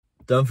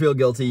Don't feel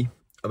guilty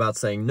about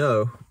saying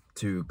no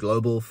to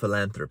global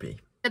philanthropy.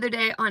 The other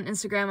day on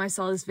Instagram, I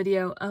saw this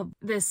video of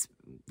this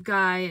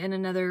guy in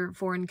another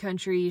foreign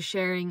country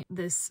sharing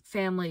this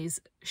family's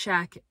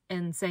shack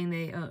and saying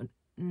they own,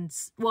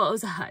 well, it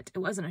was a hut. It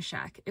wasn't a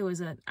shack. It was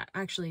a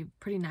actually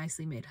pretty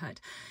nicely made hut.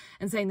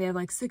 And saying they have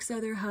like 6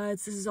 other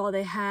huts. This is all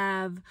they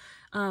have.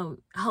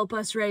 Help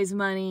us raise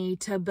money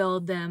to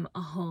build them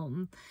a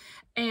home.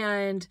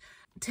 And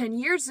 10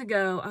 years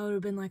ago, I would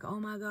have been like,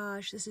 oh my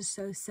gosh, this is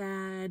so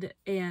sad.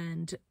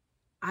 And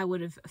I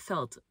would have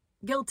felt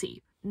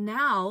guilty.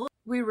 Now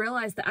we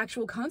realize the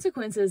actual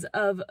consequences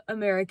of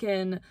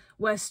American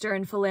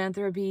Western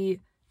philanthropy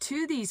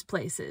to these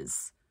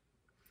places.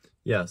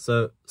 Yeah,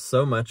 so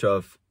much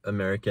of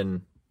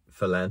American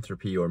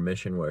philanthropy or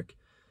mission work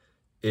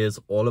is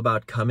all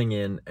about coming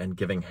in and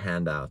giving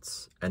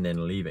handouts and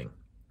then leaving.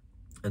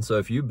 And so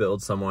if you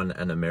build someone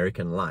an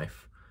American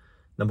life,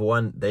 number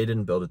one, they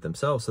didn't build it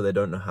themselves, so they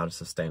don't know how to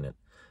sustain it.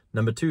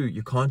 Number two,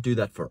 you can't do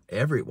that for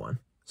everyone.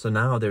 So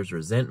now there's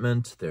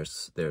resentment,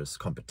 there's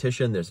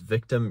competition, there's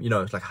victim. You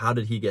know, it's like, how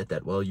did he get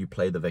that? Well, you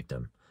play the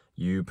victim.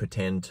 You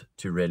pretend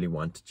to really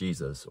want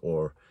Jesus,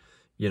 or,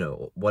 you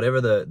know, whatever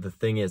the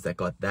thing is that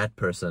got that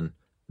person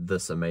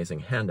this amazing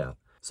handout.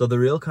 So the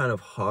real kind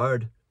of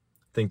hard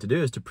thing to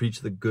do is to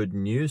preach the good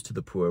news to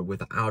the poor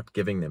without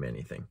giving them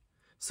anything.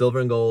 Silver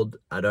and gold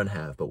I don't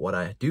have, but what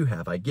I do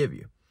have, I give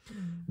you.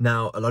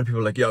 Now, a lot of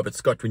people are like, yeah, but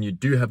Scott, when you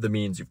do have the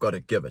means, you've got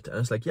to give it. And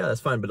it's like, yeah, that's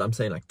fine. But I'm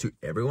saying, like, to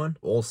everyone,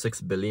 all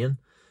 6 billion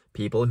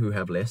people who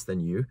have less than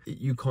you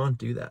can't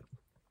do that.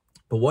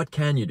 But what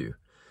can you do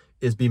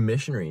is be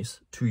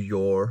missionaries to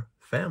your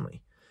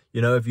family.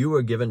 You know, if you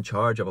were given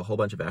charge of a whole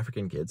bunch of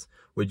African kids,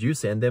 would you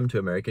send them to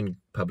American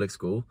public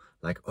school?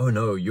 Like, oh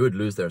no, you would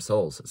lose their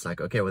souls. It's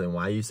like, okay, well then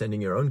why are you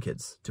sending your own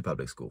kids to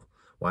public school?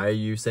 Why are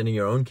you sending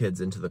your own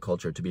kids into the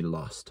culture to be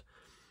lost?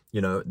 You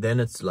know, then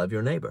it's love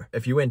your neighbor.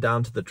 If you went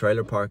down to the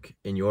trailer park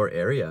in your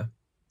area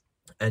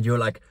and you're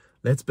like,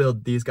 let's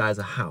build these guys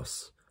a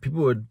house,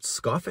 people would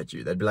scoff at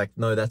you. They'd be like,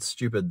 no, that's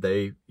stupid.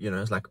 They, you know,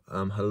 it's like,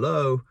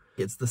 hello,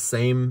 it's the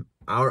same,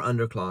 our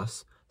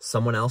underclass,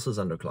 someone else's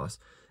underclass.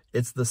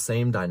 It's the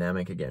same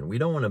dynamic again. We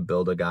don't want to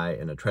build a guy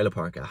in a trailer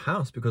park a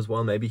house because,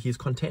 well, maybe he's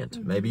content.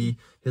 Mm-hmm. Maybe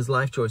his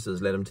life choices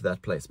led him to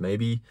that place.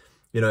 Maybe,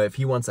 you know, if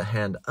he wants a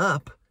hand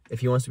up, if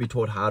he wants to be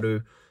taught how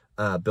to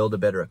build a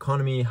better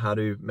economy, how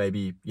to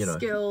maybe, you know,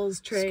 skills,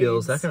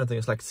 trades, that kind of thing.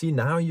 It's like, see,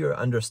 now you're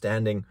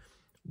understanding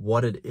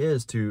what it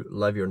is to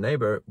love your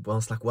neighbor. Well,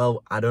 it's like,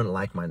 well, I don't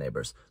like my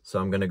neighbors, so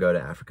I'm going to go to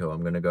Africa, or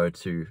I'm going to go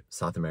to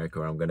South America,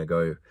 or I'm going to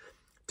go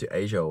to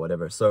Asia or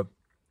whatever. So,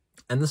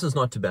 and this is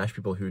not to bash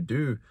people who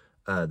do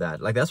that.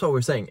 Like, that's what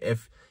we're saying.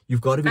 If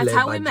you've got to be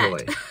led by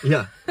joy.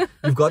 Yeah.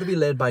 You've got to be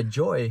led by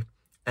joy,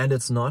 and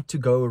it's not to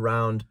go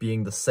around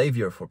being the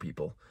savior for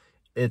people.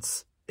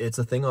 It's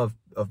a thing of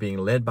being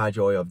led by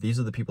joy, of these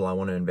are the people I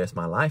want to invest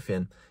my life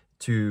in,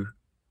 to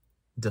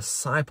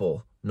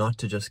disciple, not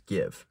to just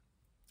give.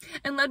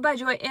 And led by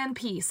joy and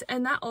peace.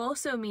 And that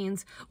also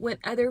means when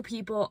other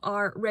people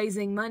are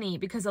raising money,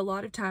 because a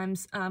lot of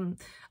times,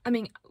 I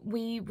mean,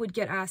 we would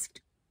get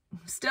asked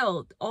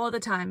still all the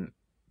time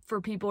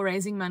for people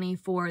raising money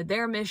for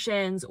their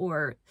missions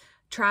or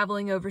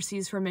traveling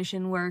overseas for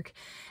mission work.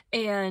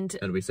 And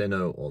we say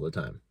no all the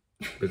time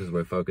because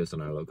we're focused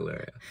on our local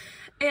area.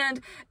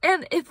 And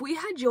if we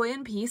had joy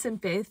and peace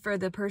and faith for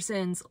the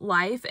person's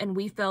life, and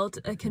we felt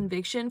a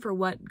conviction for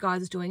what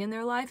God's doing in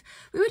their life,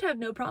 we would have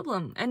no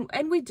problem. And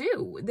we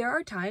do. There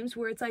are times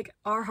where it's like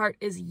our heart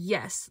is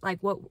yes, like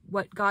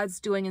what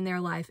God's doing in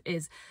their life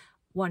is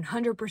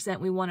 100%.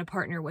 We want to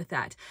partner with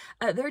that.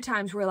 There are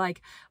times where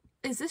like,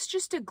 is this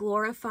just a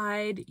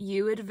glorified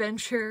you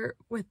adventure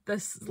with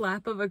the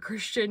slap of a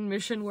Christian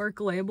mission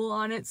work label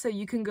on it so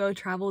you can go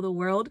travel the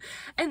world?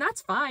 And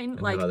that's fine.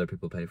 And like have other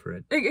people pay for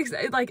it.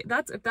 Like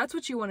if that's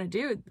what you want to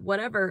do,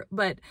 whatever.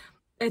 But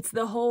it's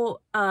the whole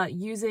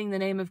using the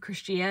name of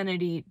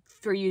Christianity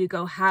for you to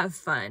go have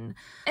fun.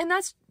 And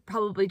that's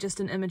probably just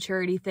an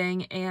immaturity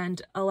thing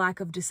and a lack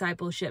of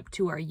discipleship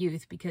to our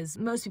youth, because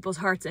most people's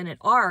hearts in it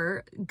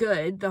are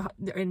good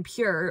and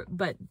pure,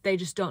 but they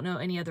just don't know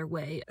any other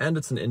way. And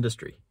it's an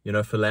industry. You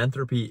know,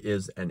 philanthropy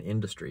is an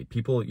industry.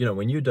 People, you know,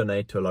 when you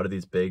donate to a lot of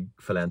these big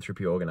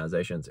philanthropy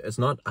organizations, it's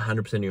not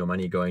 100% of your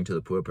money going to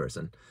the poor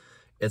person.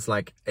 It's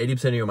like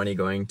 80% of your money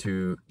going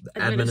to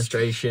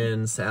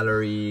administration,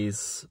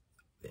 salaries,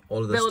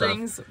 all of this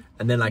buildings, stuff.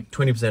 And then like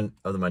 20%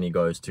 of the money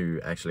goes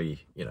to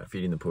actually, you know,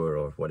 feeding the poor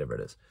or whatever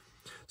it is.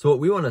 So what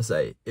we want to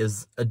say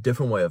is a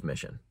different way of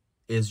mission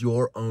is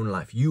your own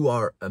life. You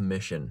are a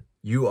mission.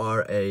 You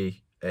are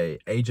a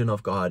agent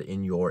of God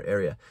in your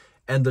area.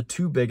 And the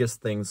two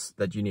biggest things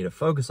that you need to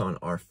focus on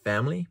are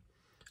family,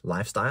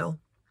 lifestyle,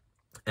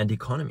 and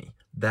economy.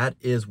 That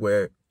is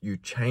where you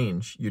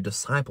change, you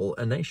disciple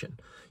a nation.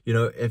 You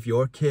know, if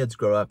your kids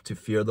grow up to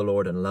fear the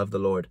Lord and love the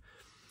Lord,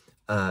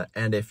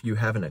 and if you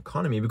have an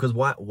economy, because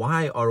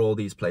why are all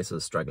these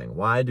places struggling?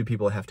 Why do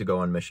people have to go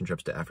on mission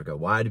trips to Africa?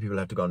 Why do people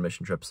have to go on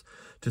mission trips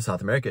to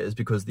South America? Is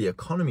because the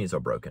economies are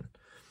broken.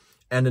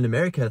 And in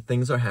America,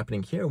 things are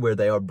happening here where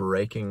they are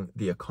breaking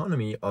the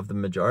economy of the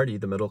majority,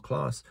 the middle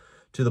class,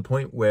 to the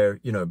point where,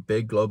 you know,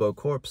 big global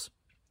corps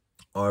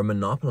are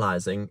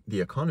monopolizing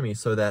the economy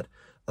so that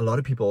a lot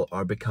of people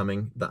are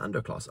becoming the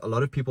underclass. A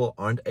lot of people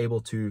aren't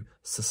able to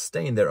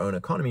sustain their own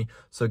economy.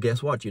 So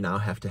guess what? You now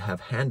have to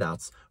have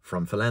handouts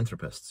from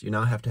philanthropists. You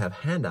now have to have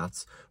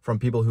handouts from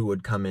people who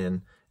would come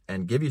in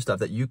and give you stuff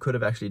that you could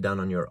have actually done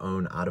on your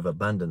own out of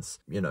abundance,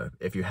 you know,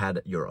 if you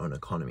had your own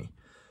economy.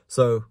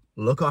 So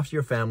look after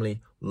your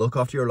family, look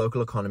after your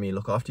local economy,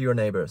 look after your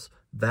neighbors.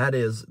 That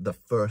is the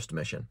first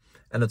mission.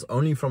 And it's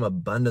only from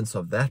abundance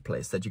of that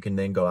place that you can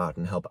then go out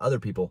and help other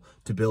people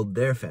to build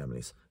their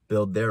families,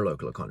 build their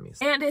local economies.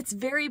 And it's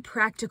very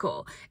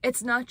practical.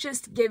 It's not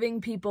just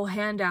giving people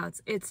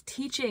handouts. It's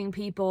teaching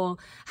people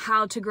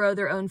how to grow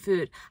their own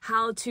food,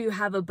 how to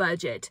have a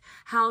budget,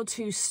 how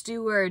to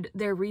steward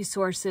their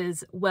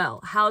resources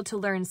well, how to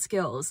learn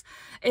skills.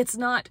 It's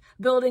not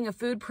building a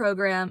food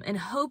program and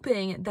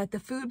hoping that the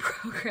food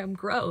program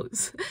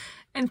grows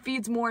and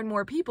feeds more and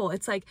more people.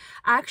 It's like,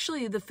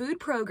 actually, the food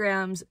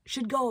programs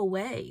should go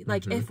away.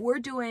 Like, if we're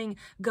doing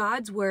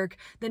God's work,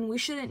 then we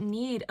shouldn't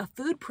need a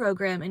food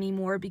program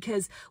anymore,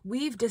 because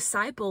we've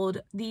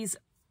discipled these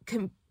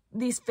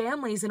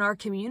families in our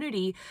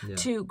community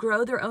to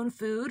grow their own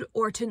food,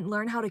 or to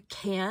learn how to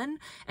can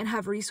and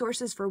have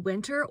resources for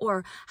winter,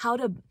 or how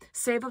to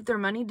save up their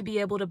money to be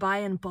able to buy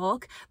in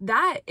bulk.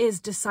 That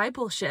is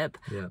discipleship.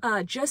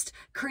 Just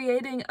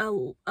creating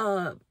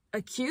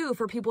a queue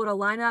for people to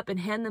line up and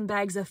hand them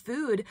bags of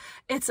food.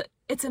 It's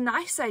a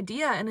nice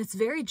idea, and it's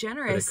very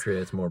generous. But it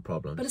creates more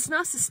problems. But it's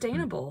not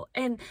sustainable.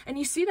 And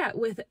you see that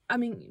with, I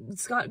mean,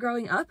 Scott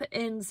growing up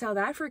in South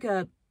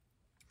Africa,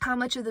 how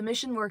much of the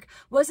mission work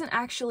wasn't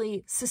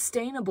actually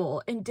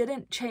sustainable and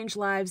didn't change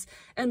lives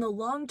in the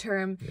long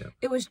term.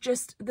 It was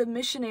just the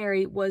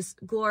missionary was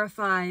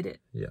glorified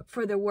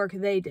for the work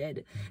they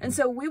did. And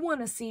so we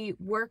want to see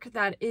work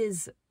that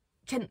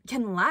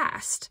can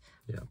last.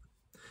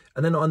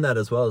 And then on that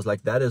as well is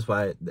like, that is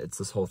why it's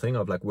this whole thing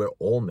of like, we're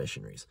all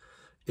missionaries.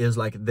 Is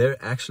like, they're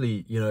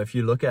actually, you know, if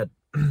you look at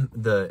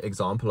the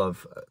example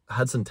of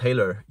Hudson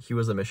Taylor, he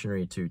was a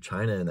missionary to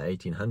China in the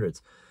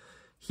 1800s.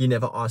 He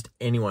never asked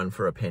anyone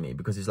for a penny,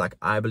 because he's like,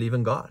 I believe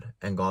in God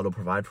and God will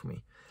provide for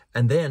me.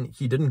 And then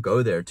he didn't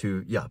go there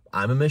to,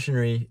 I'm a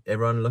missionary.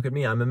 Everyone look at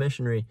me, I'm a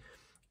missionary.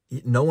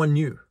 No one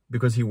knew,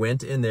 because he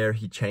went in there,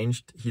 he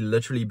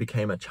literally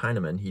became a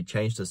Chinaman. He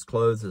changed his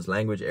clothes, his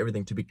language,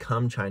 everything to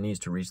become Chinese,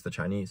 to reach the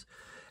Chinese.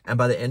 And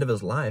by the end of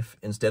his life,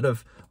 instead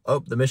of,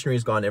 the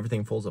missionary's gone,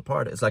 everything falls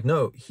apart. It's like,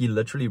 no, he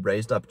literally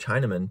raised up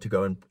Chinamen to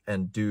go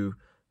and do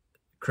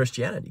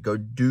Christianity, go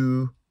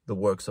do the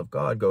works of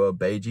God, go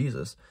obey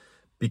Jesus,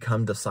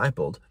 become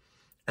discipled.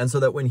 And so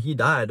that when he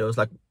died, it was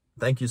like,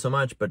 thank you so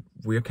much, but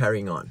we're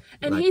carrying on.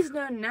 And he's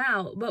known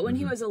now, but when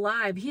he was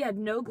alive, he had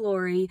no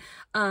glory.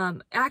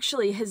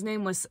 Actually, his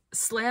name was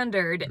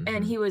slandered,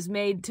 and he was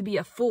made to be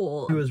a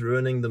fool. He was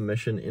ruining the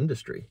mission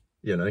industry.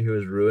 You know, he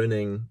was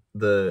ruining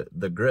the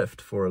grift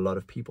for a lot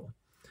of people.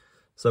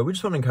 So we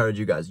just want to encourage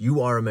you guys.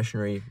 You are a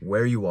missionary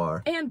where you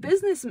are. And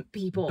business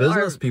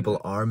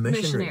people are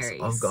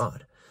missionaries of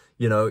God.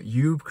 You know,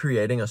 you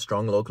creating a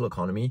strong local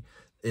economy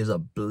is a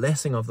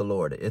blessing of the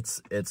Lord.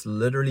 It's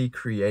literally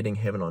creating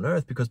heaven on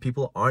earth, because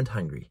people aren't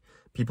hungry.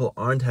 People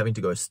aren't having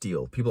to go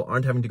steal. People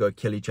aren't having to go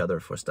kill each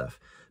other for stuff.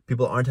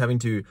 People aren't having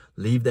to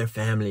leave their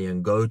family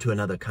and go to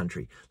another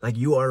country. Like,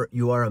 you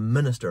are a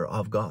minister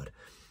of God.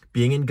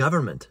 Being in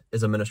government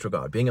is a minister of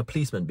God. Being a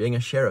policeman, being a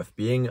sheriff,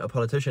 being a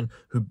politician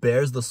who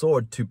bears the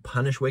sword to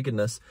punish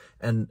wickedness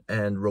and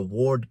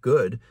reward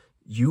good,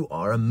 you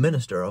are a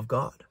minister of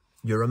God.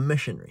 You're a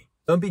missionary.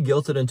 Don't be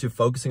guilted into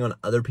focusing on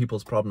other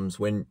people's problems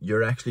when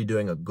you're actually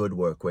doing a good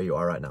work where you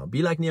are right now.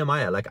 Be like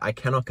Nehemiah. Like, I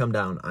cannot come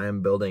down. I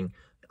am building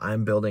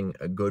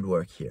a good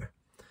work here.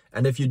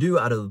 And if you do,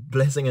 out of the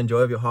blessing and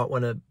joy of your heart,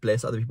 want to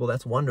bless other people,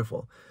 that's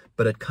wonderful.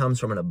 But it comes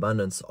from an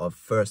abundance of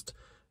first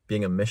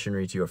being a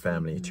missionary to your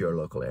family, to your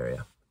local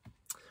area.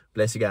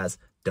 Bless you guys.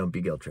 Don't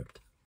be guilt tripped.